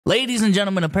Ladies and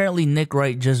gentlemen, apparently Nick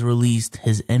Wright just released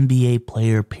his NBA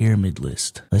player pyramid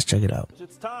list. Let's check it out.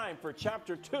 It's time for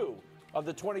Chapter 2 of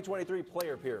the 2023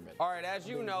 Player Pyramid. All right, as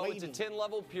you know, it's a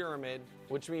 10-level pyramid,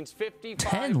 which means 55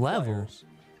 10 levels?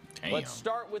 Damn. Let's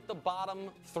start with the bottom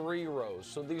 3 rows.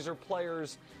 So these are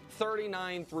players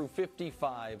 39 through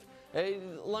 55. Hey,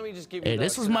 let me just give you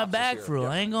this was my bag for real.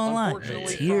 I ain't gonna lie.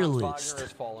 Tier list. Wagner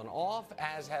has fallen off,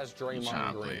 as has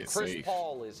Draymond Green. Chris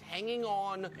Paul is hanging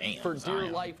on for dear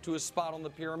life to a spot on the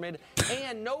pyramid.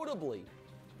 And notably,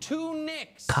 2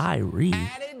 Knicks Kyrie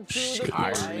added to the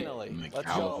pyramid.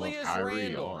 Julius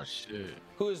Randle,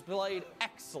 who has played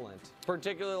excellent,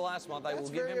 particularly last month. I will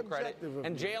give him credit.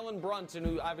 And Jalen Brunson,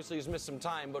 who obviously has missed some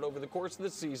time, but over the course of the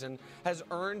season has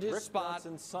earned his spot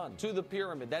to the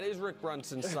pyramid. That is Rick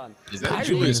Brunson's son. Is that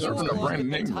Julius Irving or At Brandon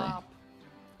the Ingram? top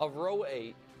of row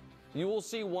 8, you will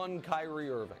see one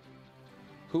Kyrie Irving,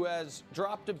 who has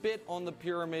dropped a bit on the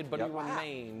pyramid, but he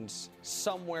remains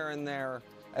somewhere in there.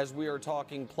 As we are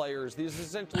talking players, these are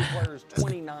essentially players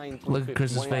 29 through 50. Look at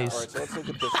Chris's face. All right, so let's look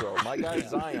at this row. My guy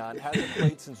Zion hasn't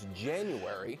played since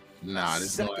January. Nah,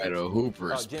 this is like a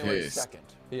Hooper's January pissed. 2nd.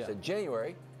 Yeah. So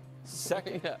January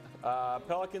 2nd.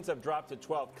 Pelicans have dropped to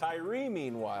 12. Kyrie,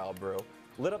 meanwhile, bro,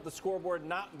 lit up the scoreboard,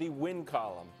 not the win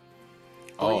column.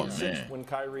 3-6 when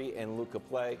Kyrie and Luka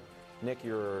play. Nick,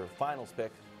 your finals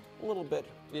pick, a little bit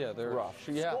they're rough.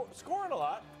 Scoring a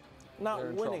lot,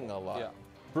 not winning a lot. Yeah.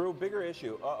 Brew, bigger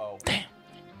issue. Uh-oh.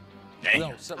 Damn.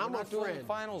 No, so we're not doing the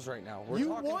finals right now. We're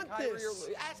talking want Kyrie this.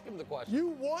 Ask him the question. You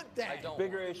want that. I don't.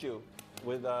 Bigger issue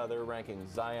with their rankings,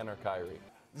 Zion or Kyrie?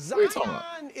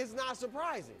 Zion is not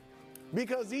surprising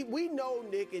because we know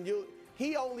Nick and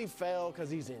he only fell because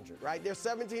he's injured, right? They're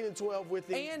 17 and 12 with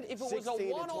him. And if it was a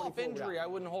one-off injury, I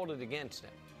wouldn't hold it against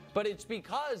him. But it's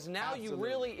because now you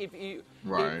really, if we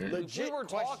were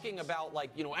talking about, like,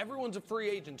 you know, everyone's a free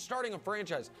agent, starting a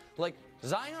franchise, like,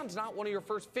 Zion's not one of your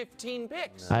first 15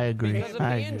 picks. I agree. Because of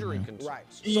the injury concerns. Right.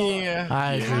 Yeah.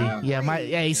 I agree.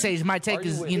 Yeah, he says my take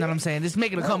is, you know what I'm saying? This is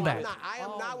making a comeback. I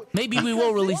am not. Maybe we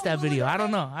will release that video. I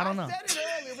don't know. I said it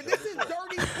earlier, but this is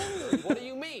dirty pool. What do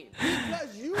you mean?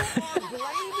 Because you are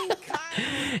blaming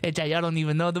Kyrie. Hey, Chad, y'all don't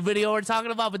even know the video we're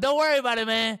talking about, but don't worry about it,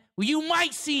 man. Well, you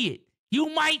might see it. You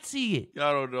might see it.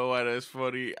 Y'all don't know why that's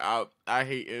funny. I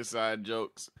hate inside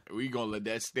jokes. We gonna let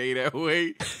that stay that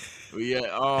way.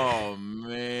 Oh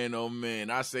man.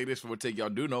 I say this for a take. Y'all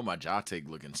do know my jaw take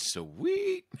looking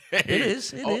sweet. It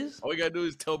is. All we gotta do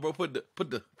is tell bro put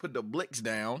the blicks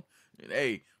down.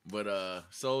 And, but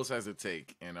Souls has a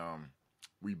take, and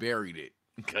we buried it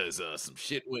because some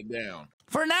shit went down.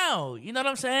 For now, you know what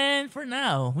I'm saying? For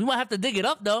now. We might have to dig it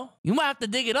up, though.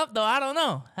 I don't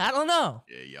know.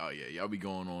 Yeah, y'all be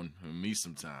going on with me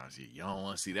sometimes. Yeah, y'all don't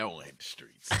want to see that one hit the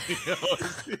streets.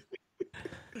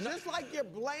 Just like you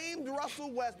blamed Russell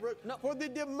Westbrook for the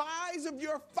demise of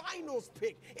your finals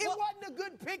pick. It wasn't a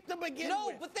good pick to begin with.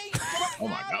 No, but they... Oh,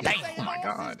 my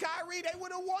God. Kyrie, they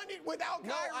would have won it without Kyrie.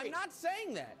 No, I'm not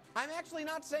saying that. I'm actually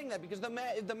not saying that because the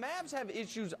Mavs have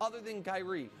issues other than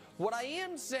Kyrie. What I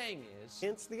am saying is,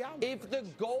 if the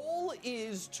goal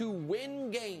is to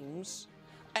win games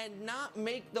and not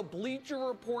make the Bleacher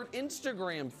Report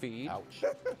Instagram feed,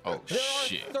 Oh, there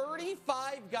shit. are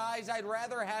 35 guys I'd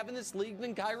rather have in this league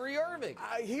than Kyrie Irving.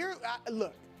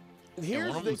 Look, And here's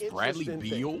one of the them's Bradley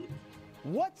interesting Beal. thing.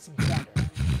 What's better?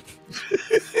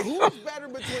 Who's better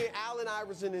between Allen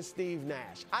Iverson and Steve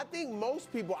Nash? I think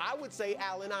most people, I would say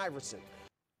Allen Iverson.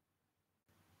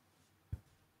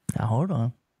 Now, hold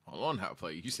on. Hold on, how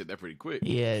play. You said that pretty quick.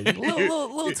 Yeah, a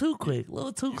little too quick.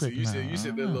 You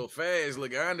said that a little fast.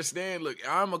 Look, I understand. Look,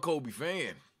 I'm a Kobe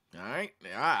fan. All right?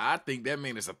 I think that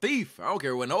man is a thief. I don't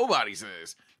care what nobody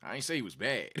says. I ain't say he was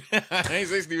bad. I ain't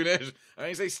say Steve Nash. I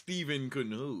ain't say Steven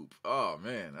couldn't hoop. Oh,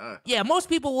 man. Yeah, most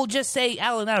people will just say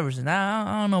Allen Iverson.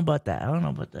 I don't know about that.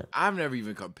 I've never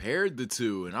even compared the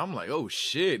two, and I'm like, oh,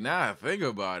 shit. Now I think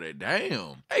about it.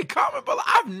 Damn. Hey, comment below.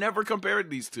 I've never compared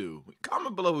these two.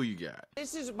 Comment below who you got.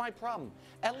 This is my problem.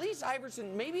 At least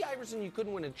maybe Iverson, you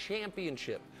couldn't win a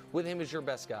championship with him as your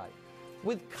best guy.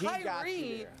 With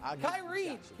Kyrie,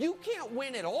 you can't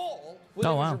win at all with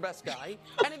him as your best guy.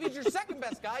 And if he's your second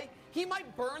best guy, he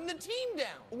might burn the team down.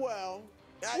 Well,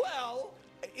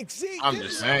 see, I'm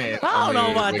just saying. I don't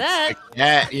know about that.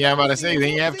 Yeah, I'm about to say,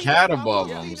 then you have Cat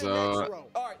above him. So.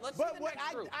 All right, Let's see the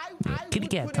next group. Kitty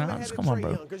cat times. Come on,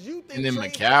 bro. And then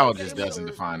Macau just doesn't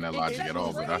define that logic at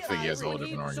all, but I think he has a whole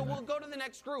different argument. So we'll go to the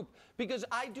next group because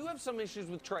I do have some issues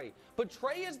with Trey. But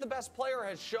Trey is the best player,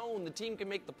 has shown the team can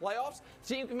make the playoffs.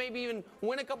 The team can maybe even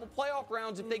win a couple playoff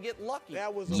rounds if they get lucky.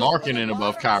 Marketing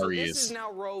above Kyrie is. This is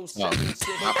now row 7, 6,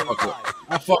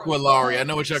 I fuck with Laurie. I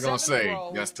know what y'all gonna say.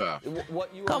 That's tough.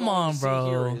 Come on, bro.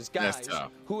 Here is guys That's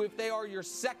tough. who, if they are your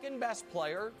second best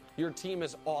player, your team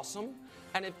is awesome.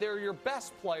 And if they're your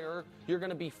best player, you're going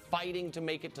to be fighting to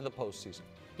make it to the postseason.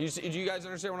 Do you guys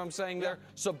understand what I'm saying there?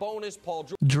 Sabonis, Paul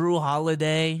George. Drew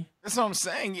Holiday. That's what I'm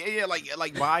saying. Yeah,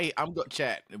 I'm go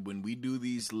chat. When we do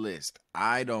these lists,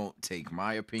 I don't take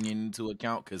my opinion into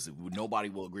account because nobody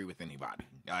will agree with anybody.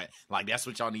 Right? Like that's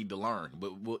what y'all need to learn,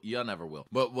 but y'all never will.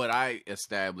 But what I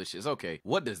establish is, okay,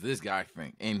 what does this guy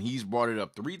think? And he's brought it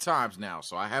up 3 times now,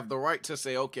 so I have the right to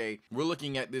say, okay, we're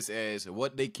looking at this as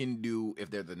what they can do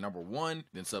if they're the number 1,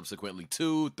 then subsequently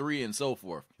 2, 3, and so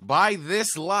forth. By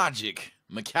this logic,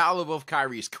 McCallum of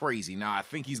Kyrie is crazy. Now, I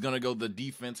think he's going to go the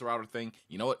defense route thing.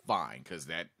 You know what? Fine, because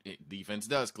defense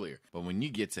does clear. But when you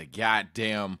get to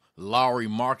goddamn Laurie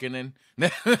Markkinen,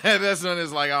 that's when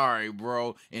it's like, all right,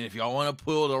 bro. And if y'all want to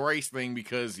pull the race thing,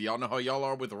 because y'all know how y'all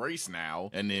are with race now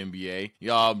in the NBA,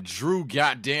 y'all, Drew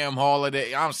goddamn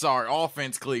Holiday, I'm sorry,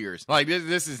 offense clears. Like,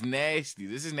 this is nasty.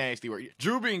 This is nasty work.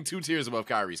 Drew being 2 tiers above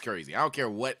Kyrie is crazy. I don't care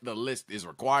what the list is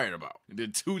required about. The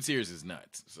 2 tiers is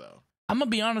nuts, so. I'm going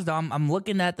to be honest, though. I'm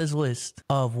looking at this list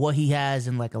of what he has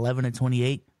in like 11 and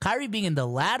 28. Kyrie being in the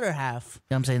latter half, you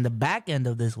know what I'm saying, the back end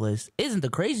of this list isn't the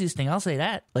craziest thing. I'll say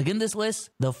that. Like in this list,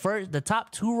 the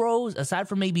top 2 rows, aside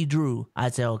from maybe Drew,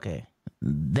 I'd say, okay,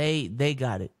 they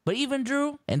got it. But even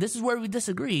Drew, and this is where we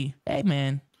disagree, hey,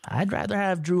 man, I'd rather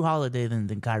have Drew Holiday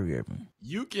than Kyrie Irving.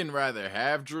 You can rather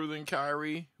have Drew than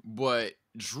Kyrie, but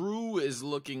Drew is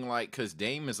looking like, because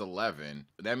Dame is 11,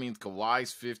 that means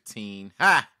Kawhi's 15.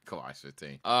 Ha! Kawhi's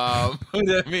 15.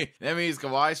 That means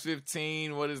Kawhi's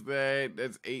 15. What is that?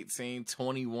 That's 18,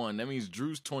 21. That means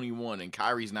Drew's 21 and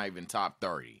Kyrie's not even top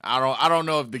 30. I don't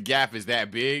know if the gap is that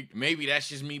big. Maybe that's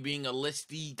just me being a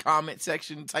listy comment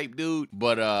section type dude.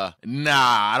 But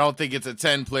nah, I don't think it's a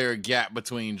 10-player gap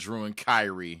between Drew and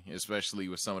Kyrie, especially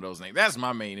with some of those names. That's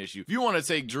my main issue. If you want to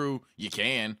take Drew, you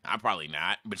can. I'm probably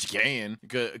not, but you can.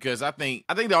 Because I think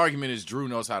the argument is Drew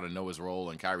knows how to know his role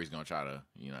and Kyrie's gonna try to,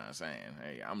 you know what I'm saying?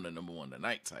 Hey, I'm the number 1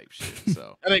 tonight type shit.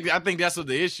 So I think that's what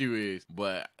the issue is.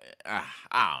 But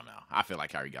I don't know. I feel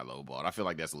like Kyrie got lowballed. I feel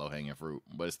like that's low hanging fruit,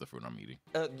 but it's the fruit I'm eating.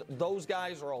 Those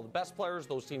guys are all the best players.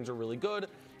 Those teams are really good.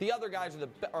 The other guys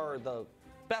are the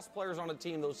best players on a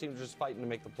team. Those teams are just fighting to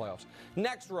make the playoffs.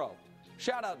 Next row.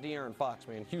 Shout out De'Aaron Fox,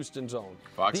 man. Houston's own.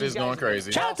 Fox is going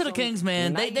crazy. Shout out to the Kings,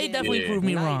 man. They definitely proved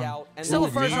me wrong. Still a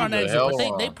first-round exit,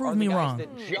 but they proved me wrong. The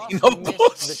top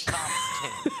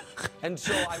 10. And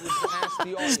so I would ask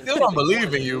the audience. Still don't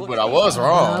believe in you, but I was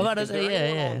wrong. I'm about to say,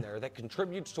 yeah. There that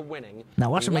contributes to winning.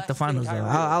 Now watch them make the finals, though.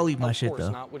 I'll eat my shit,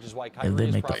 though. Not, which is why if Kyrie they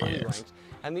is make the probably finals. ranked.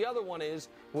 And the other one is,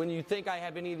 when you think I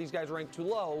have any of these guys ranked too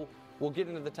low, we'll get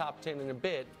into the top 10 in a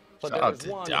bit. But there's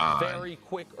one very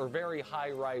quick or very high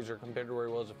riser compared to where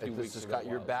he was a few weeks ago.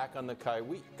 You're back on the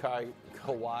Kawhi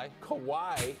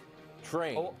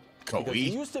train. Oh, Kawhi? It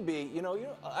used to be, you know,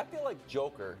 I feel like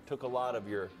Joker took a lot of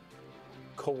your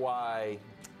Kawhi.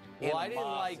 Well, I didn't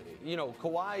like, you know,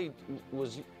 Kawhi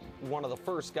was one of the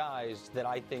first guys that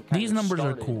I think these numbers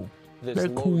are cool. They're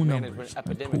cool numbers.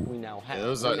 Epidemic we now have. Yeah,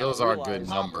 those are good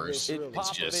numbers.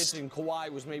 It's just and Kawhi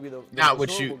was maybe the not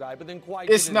what you. Guy, but then Kawhi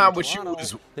it's not what Toronto, you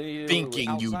was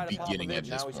thinking you'd be getting at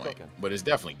this point. But it's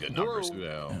definitely good numbers.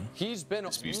 He's been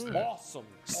awesome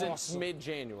since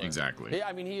mid-January. Exactly. Yeah,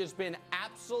 I mean, he has been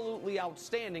absolutely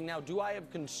outstanding. Now, do I have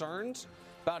concerns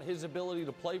about his ability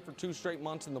to play for 2 straight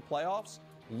months in the playoffs?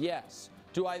 Yes.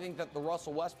 Do I think that the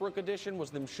Russell Westbrook edition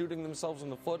was them shooting themselves in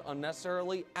the foot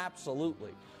unnecessarily? Absolutely.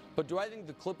 But do I think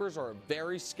the Clippers are a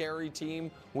very scary team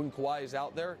when Kawhi is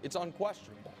out there? It's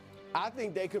unquestionable. I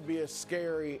think they could be as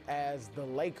scary as the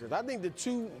Lakers. I think the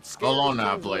 2 Hold on teams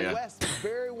now, in player. the West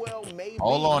very well may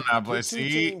Hold on now, the player. 2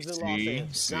 teams in Los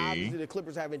Angeles. Now, See. obviously, the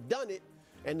Clippers haven't done it,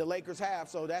 and the Lakers have,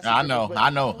 so that's... I know.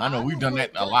 We've done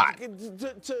that a lot.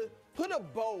 To put a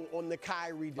bow on the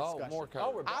Kyrie discussion. More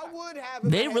Kyrie. I would have...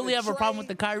 They really have a problem with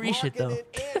the Kyrie shit, though.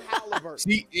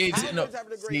 See,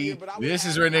 this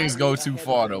is where niggas go too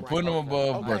far, though. Putting him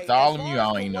above Bartholomew, I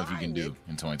don't even know if you can do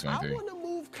in 2023. I want to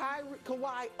move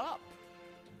Kawhi up.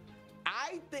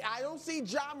 I don't see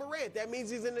Ja Morant. That means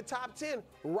he's in the top 10.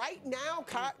 Right now,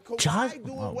 Kawhi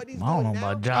doing what he's doing now. I don't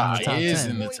know about Ja in the top 10. He is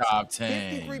in the top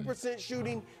 10. 53%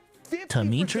 shooting,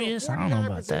 Demetrius? I don't know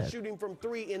about that. Shooting from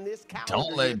 3 in this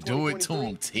Don't let do it to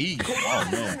him, T. Oh,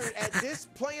 man. At this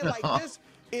playing like this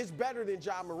is better than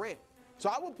Ja Morant. So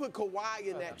I would put Kawhi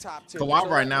in that top 10. Kawhi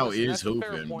right now Listen, is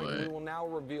hooping, but we will now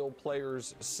reveal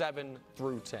players 7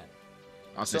 through 10.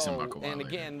 I'll say something about Kawhi. And later.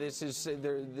 again, this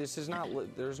is not.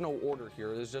 There's no order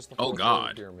here. There's just the Oh,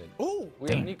 God. pyramid. Ooh, We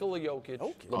have Nikola Jokic,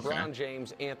 LeBron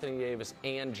James, Anthony Davis,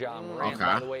 and Ja Morant. Okay.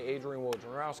 By the way, Adrian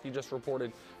Wojnarowski just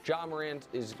reported Ja Morant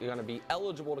is going to be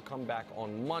eligible to come back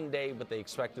on Monday, but they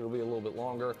expect it'll be a little bit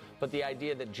longer. But the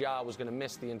idea that Ja was going to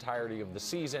miss the entirety of the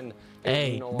season.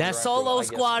 Hey, no that solo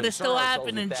squad is still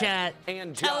happening, chat.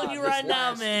 And Telling Ja, you right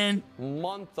now, last man.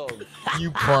 month of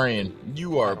You praying.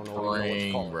 You are I don't know what it's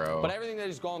praying, called. bro. But everything that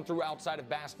he's gone through outside of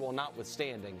basketball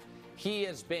notwithstanding, he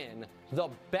has been the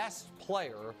best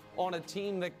player on a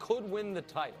team that could win the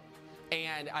title.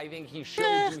 And I think he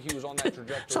showed you he was on that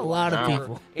trajectory. It's a lot of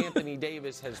people. Anthony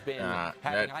Davis has been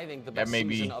having, I think, the that best may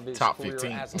be season of his top career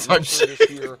 15 as a type rookie shit. this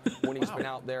year when he's been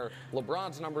out there.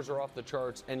 LeBron's numbers are off the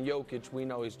charts, and Jokic, we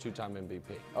know he's 2-time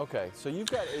MVP. Okay, so you've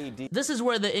got AD. This is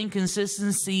where the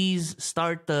inconsistencies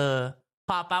start to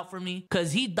pop out for me,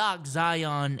 because he docked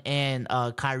Zion and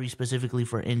Kyrie specifically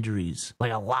for injuries,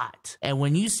 like a lot. And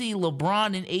when you see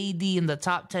LeBron and AD in the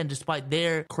top 10 despite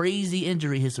their crazy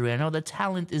injury history, I know the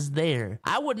talent is there.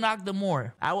 I would knock them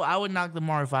more. I would knock them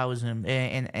more if I was him,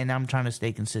 and I'm trying to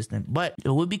stay consistent. But it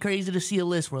would be crazy to see a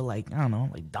list where, like, I don't know,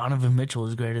 like Donovan Mitchell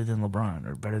is greater than LeBron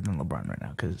or better than LeBron right now,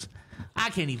 because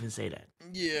I can't even say that.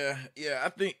 Yeah, I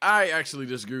think I actually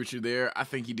disagree with you there. I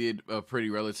think he did a pretty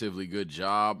relatively good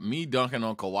job. Me dunking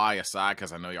on Kawhi aside,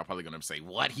 because I know y'all probably gonna say,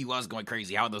 what? He was going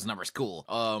crazy. How are those numbers cool?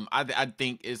 I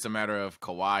think it's a matter of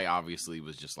Kawhi obviously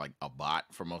was just like a bot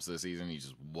for most of the season. He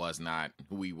just was not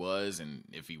who he was, and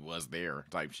if he was there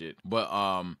type shit. But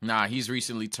nah, he's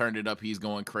recently turned it up. He's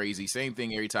going crazy. Same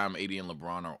thing every time AD and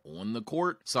LeBron are on the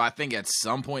court. So I think at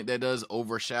some point that does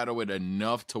overshadow it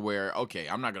enough to where, okay,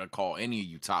 I'm not gonna call any of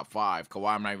you top 5.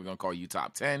 Kawhi, I'm not even gonna call you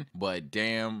top 10, but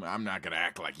damn, I'm not gonna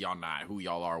act like y'all not who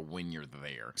y'all are when you're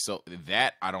there. So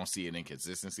that I don't see an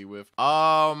inconsistency with.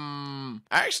 I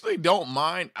actually don't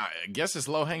mind. I guess it's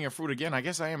low hanging fruit again. I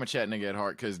guess I am a chat nigga at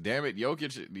heart, because damn it,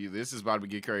 Jokic, this is about to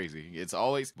get crazy. It's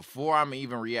always before I'm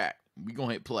even react, we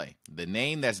gonna hit play. The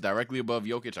name that's directly above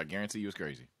Jokic, I guarantee you, is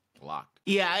crazy. Locked.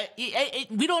 Yeah,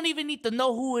 we don't even need to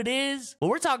know who it is, but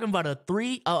we're talking about a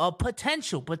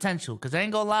potential, because I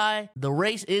ain't gonna lie, the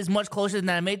race is much closer than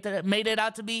I made it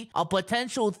out to be. A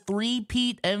potential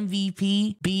 3-peat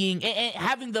MVP being, and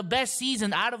having the best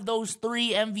season out of those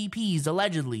 3 MVPs,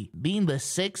 allegedly. Being the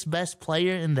 6th best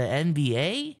player in the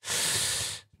NBA?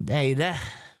 Hey,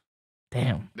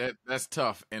 damn. That's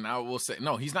tough, and I will say,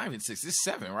 no, he's not even 6. It's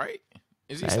 7, right?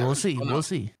 Is he? Hey, 7? we'll see. Oh, no. We'll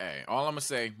see. Hey, all I'm gonna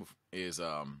say is,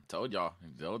 told y'all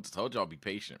be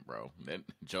patient, bro. That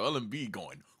Joel Embiid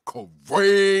going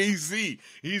crazy.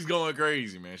 He's going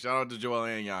crazy, man. Shout out to Joel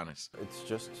and Giannis. It's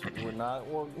just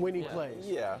when he plays.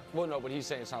 Yeah. Well, no, but he's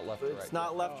saying it's not left to right. It's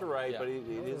not left to right, but it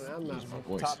is I'm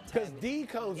not top 10. because D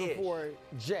comes before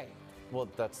J. Well,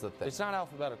 that's the thing. It's not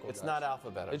alphabetical. It's guys. not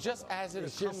alphabetical. It's just as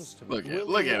it comes to me.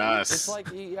 Look at us. It's like,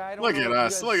 I don't Look know at if us. you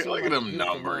guys Look see, at like, them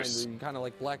beautiful numbers. mind where you kind of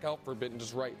like black out for a bit and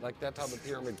just write. Like, that's how the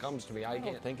pyramid comes to me. I don't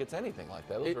can't think it's anything like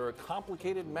that. Those are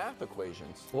complicated math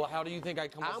equations. Well, how do you think I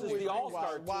come up I'm with with the the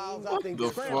All-Star team. What the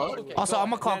fuck? Okay. Also,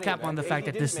 I'm gonna call in cap any on the event, fact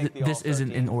AD that did make the this All-Star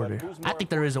isn't in team, order. but who's I more think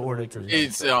there is an order important to to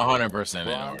this. It's 100%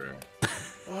 in order.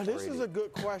 Well, this is a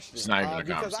good question. It's not even a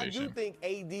because I conversation. do think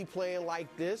AD playing like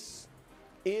this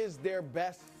is their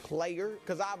best player,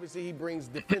 because obviously he brings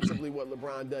defensively what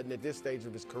LeBron doesn't at this stage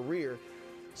of his career.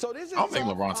 So this is I don't think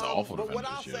tough, LeBron's an awful but what defender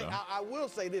I'll this year, say, though. I will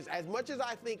say this: as much as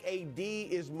I think AD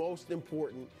is most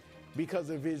important because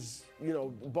of his,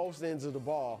 both ends of the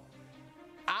ball,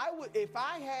 I would, if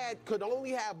I could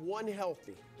only have one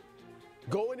healthy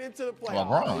going into the playoffs.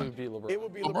 LeBron. It would be LeBron. It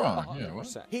would be LeBron, LeBron. yeah.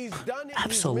 100%. He's done it.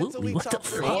 Absolutely. He's What the tough.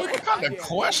 fuck? What kind of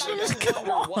question is Come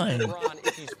on.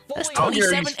 That's I'll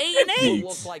 27, 8, and 8.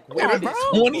 It is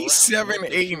 27,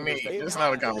 8, and 8. It's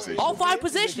not a conversation. All 5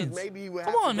 positions. Maybe you would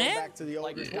Come have on, to go man. back to the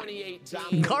Like older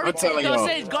 2018. Guarding, telling y'all y'all.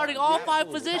 say he's guarding all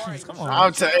 5 positions. Come on.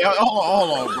 I'm telling you,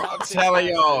 hold on, bro. I'm telling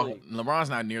y'all, LeBron's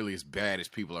not nearly as bad as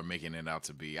people are making it out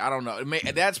to be. I don't know.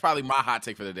 That's probably my hot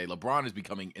take for the day. LeBron is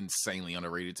becoming insanely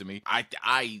underrated to me.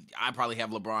 I probably have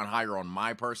LeBron higher on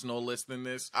my personal list than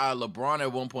this. LeBron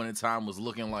at one point in time was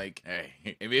looking like,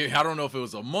 hey, I don't know if it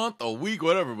was a month, a week,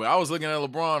 whatever, but I was looking at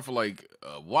LeBron for like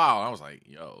a while. I was like,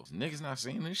 yo, niggas not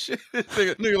seeing this shit.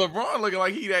 nigga, LeBron looking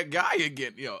like he that guy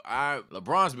again. Yo,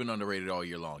 LeBron's been underrated all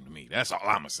year long to me. That's all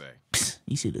I'm gonna say.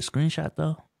 You see the screenshot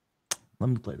though? Let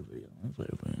me play the video.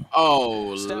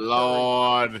 Oh,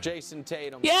 Lord. Jason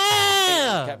Tatum.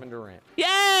 Yeah. And Kevin Durant.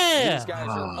 Yeah. These guys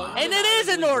are and it is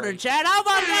in order, Chad. How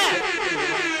about that?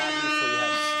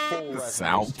 Obviously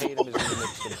have full records. Tatum is in the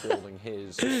midst of building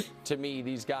his. To me,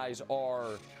 these guys are.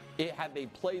 Had they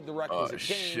played the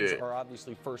requisite games, are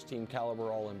obviously first-team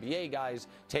caliber All-NBA guys.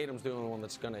 Tatum's the only one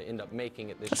that's going to end up making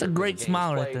it this year. That's a great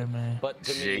smile right there, man. But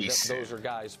to me, those are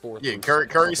guys fourth. Yeah,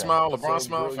 Curry smile, LeBron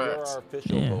smile. You're our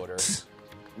official voter.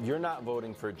 You're not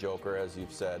voting for Joker, as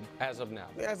you've said. As of now.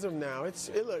 As of now,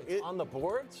 look on the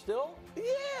board still. Yeah,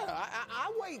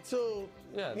 I wait till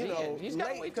he's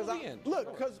got to wait till the end.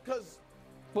 Look, because.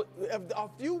 A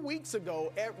few weeks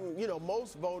ago,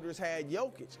 most voters had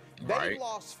Jokic. They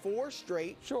lost 4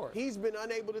 straight. Sure. He's been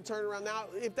unable to turn around. Now,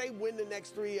 if they win the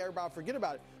next 3, everybody forget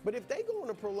about it. But if they go on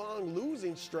a prolonged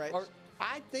losing stretch,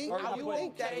 I think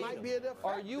that might be a difference.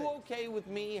 Are you okay with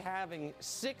me having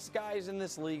 6 guys in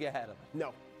this league ahead of him?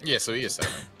 No. Yeah, so he is 7.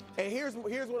 And here's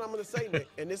what I'm going to say, Nick,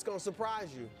 and it's going to surprise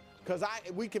you, because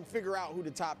we can figure out who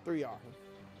the top 3 are.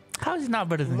 How is he not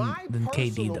better than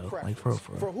KD, though? Like,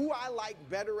 for who I like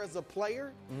better as a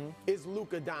player is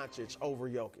Luka Doncic over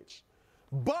Jokic.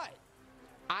 But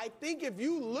I think if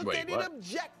you look at it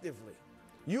objectively,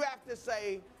 you have to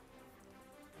say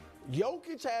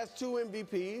Jokic has 2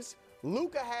 MVPs,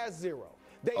 Luka has 0.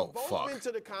 They both been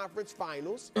to the conference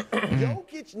finals.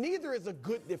 Jokic, neither is a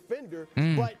good defender,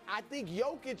 but I think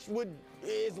Jokic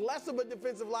is less of a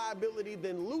defensive liability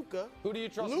than Luka. Who do you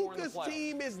trust more in the playoffs? Luka's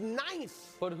team is 9th.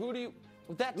 But who do you?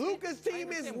 Luka's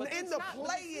team is in the play-in.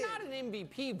 It's not an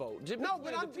MVP vote. No,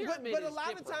 but a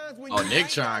lot of times when Nick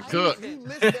trying to cook.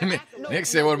 Nick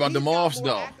said, "What about the Moths,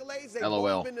 though?"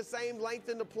 LOL. Been the same length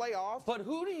in the playoffs. But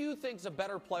who do you think's a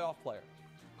better playoff player?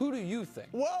 Who do you think?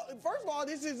 Well, first of all,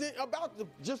 this isn't about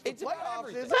just the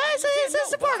playoffs.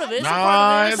 It's a part of it.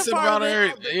 Nah, it's about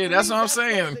everything. Yeah, that's what I'm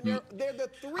saying. They're the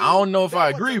 3. I don't know if I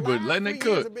agree, but letting it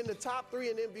cook. Have been the top 3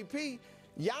 in MVP.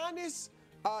 Giannis,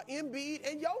 Embiid,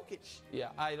 and Jokic. Yeah,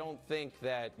 I don't think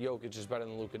that Jokic is better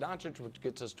than Luka Doncic, which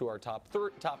gets us to our top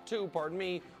 2,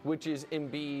 which is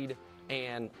Embiid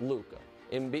and Luka.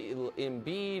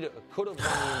 Embiid could have won the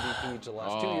MVP each of the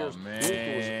last 2 years. Man.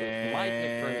 Luka was my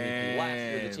pick for MVP last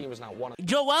year. The team has not won it.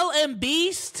 Joel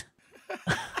Embiid?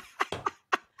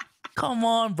 Come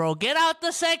on, bro. Get out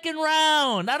the second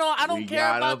round. I don't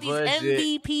care about these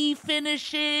MVP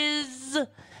finishes.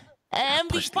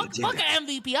 Fuck an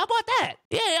MVP. How about that?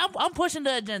 Yeah, I'm pushing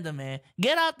the agenda, man.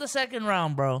 Get out the second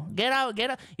round, bro. Get out.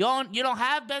 You don't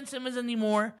have Ben Simmons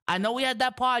anymore. I know we had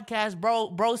that podcast, bro.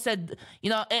 Bro said,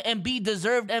 Embiid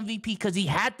deserved MVP because he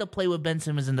had to play with Ben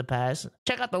Simmons in the past.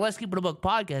 Check out the Let's Keep It a Buck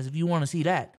podcast if you want to see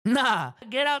that. Nah,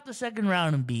 get out the second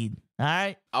round, Embiid. All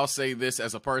right? I'll say this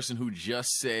as a person who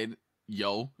just said,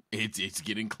 it's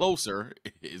getting closer.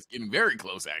 It's getting very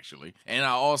close, actually. And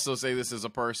I also say this as a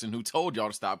person who told y'all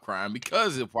to stop crying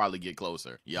because it'll probably get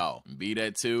closer. Be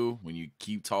that too, when you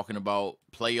keep talking about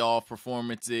playoff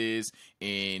performances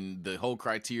and the whole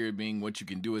criteria being what you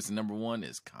can do as the number 1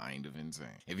 is kind of insane.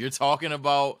 If you're talking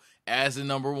about as the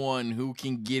number 1 who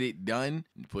can get it done,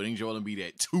 putting Joel Embiid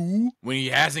at 2 when he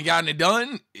hasn't gotten it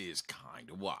done is kind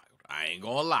of wild. I ain't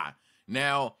gonna lie.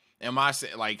 Now, am I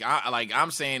saying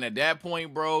I'm saying at that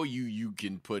point, bro? You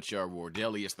can put your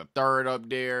Wardelius the third up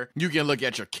there. You can look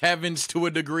at your Kevins to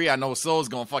a degree. I know Soul's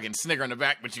gonna fucking snicker in the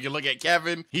back, but you can look at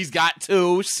Kevin. He's got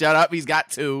 2. Shut up. He's got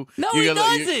 2. No, he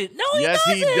doesn't. Yes,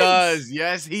 he does.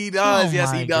 Yes, he does.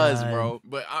 Yes, he does, bro.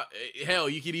 But hell,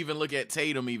 you could even look at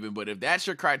Tatum. But if that's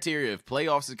your criteria, if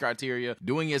playoffs is criteria,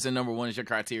 doing it as a number 1 is your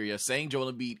criteria, saying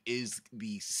Joel Embiid is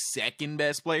the second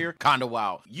best player, kind of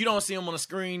wild. You don't see him on the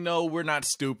screen, though. We're not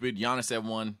stupid. Giannis at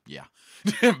 1, yeah.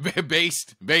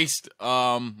 based.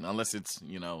 Unless it's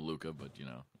Luka, but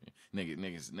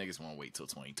niggas won't wait till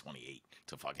 2028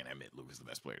 to fucking admit Luka's the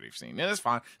best player they've seen. Yeah, that's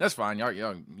fine. That's fine. Y'all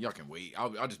can wait.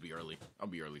 I'll just be early. I'll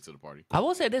be early to the party. I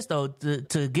will say this though,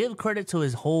 to give credit to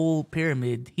his whole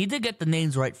pyramid, he did get the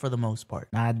names right for the most part.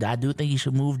 I do think he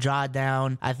should move Ja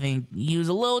down. I think he was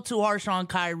a little too harsh on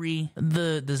Kyrie.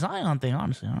 The Zion thing,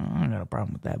 honestly, I don't got a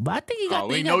problem with that. But I think he got.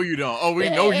 We know you don't. We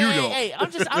know you don't. Hey,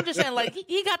 I'm just saying, like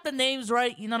he got the names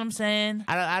right. You know what I'm saying?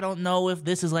 I don't know if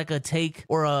this is like a take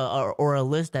or a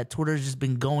list that Twitter Twitter's just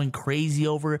been going crazy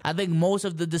over. I think most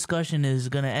of the discussion is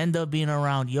going to end up being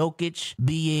around Jokic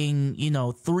being,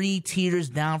 3 tiers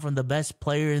down from the best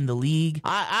player in the league.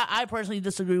 I personally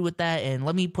disagree with that, and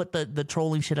let me put the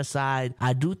trolling shit aside.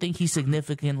 I do think he's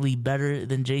significantly better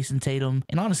than Jason Tatum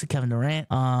and honestly Kevin Durant.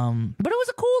 But it was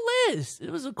a cool list.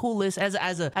 It was a cool list. As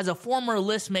a former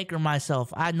list maker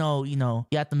myself, I know, you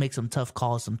have to make some tough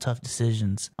calls, some tough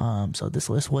decisions. So this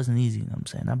list wasn't easy, you know what I'm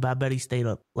saying? I bet he stayed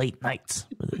up late nights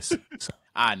for this. So.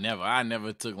 I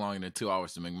never took longer than 2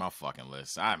 hours to make my fucking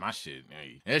list. My shit,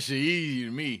 that shit easy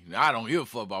to me. I don't give a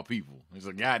fuck about people. It's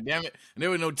like, God damn it. And there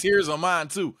were no tears on mine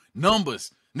too.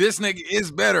 Numbers. This nigga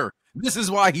is better. This is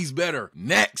why he's better.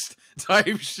 Next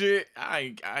type shit.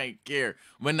 I ain't care.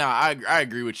 But nah, I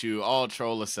agree with you. All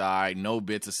troll aside, no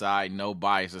bits aside, no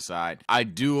bias aside. I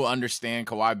do understand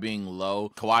Kawhi being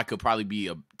low. Kawhi could probably be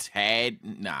a tad.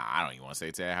 Nah, I don't even want to say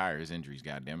a tad higher. His injuries,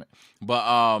 goddammit. But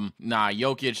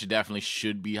Jokic definitely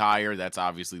should be higher. That's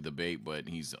obviously the debate, but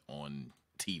he's on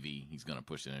TV. He's going to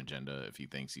push an agenda if he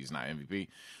thinks he's not MVP. I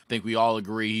think we all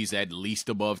agree he's at least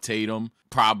above Tatum,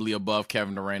 probably above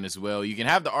Kevin Durant as well. You can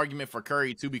have the argument for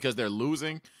Curry too because they're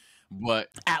losing, but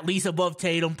at least above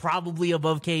Tatum, probably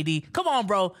above KD. Come on,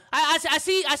 bro. I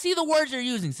see the words you're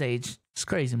using, Sage. It's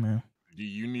crazy, man. Do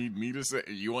you need me to say?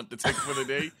 You want the take for the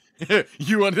day?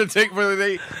 You want the take for the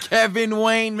day? Kevin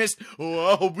Wayne,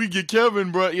 I hope we get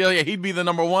Kevin, bro. Yeah, he'd be the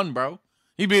number 1, bro.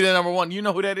 He'd be the number 1. You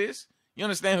know who that is? You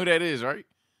understand who that is, right?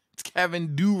 It's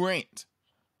Kevin Durant,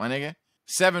 my nigga.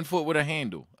 7 foot with a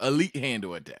handle. Elite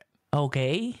handle at that.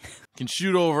 Okay. Can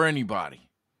shoot over anybody.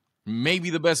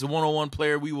 Maybe the best one-on-one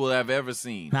player we will have ever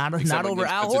seen. Not over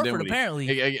Al Horford, apparently.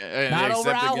 Not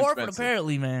over Al Horford,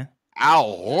 apparently, man.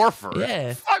 Al Horford?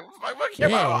 Yeah. Fuck care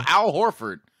about Al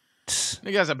Horford.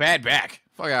 Nigga has a bad back.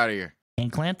 Fuck out of here.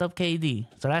 And clamped up KD.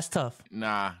 So that's tough.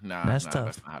 Nah. That's tough.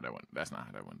 That's not how that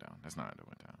went down.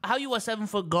 How you a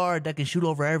 7-foot guard that can shoot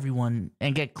over everyone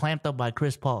and get clamped up by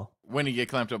Chris Paul? When did he get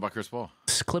clamped up by Chris Paul?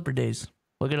 It's Clipper days.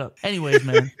 Look it up. Anyways,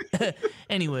 man.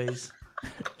 Anyways.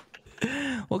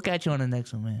 We'll catch you on the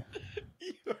next one, man.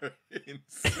 You're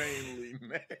insanely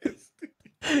nasty.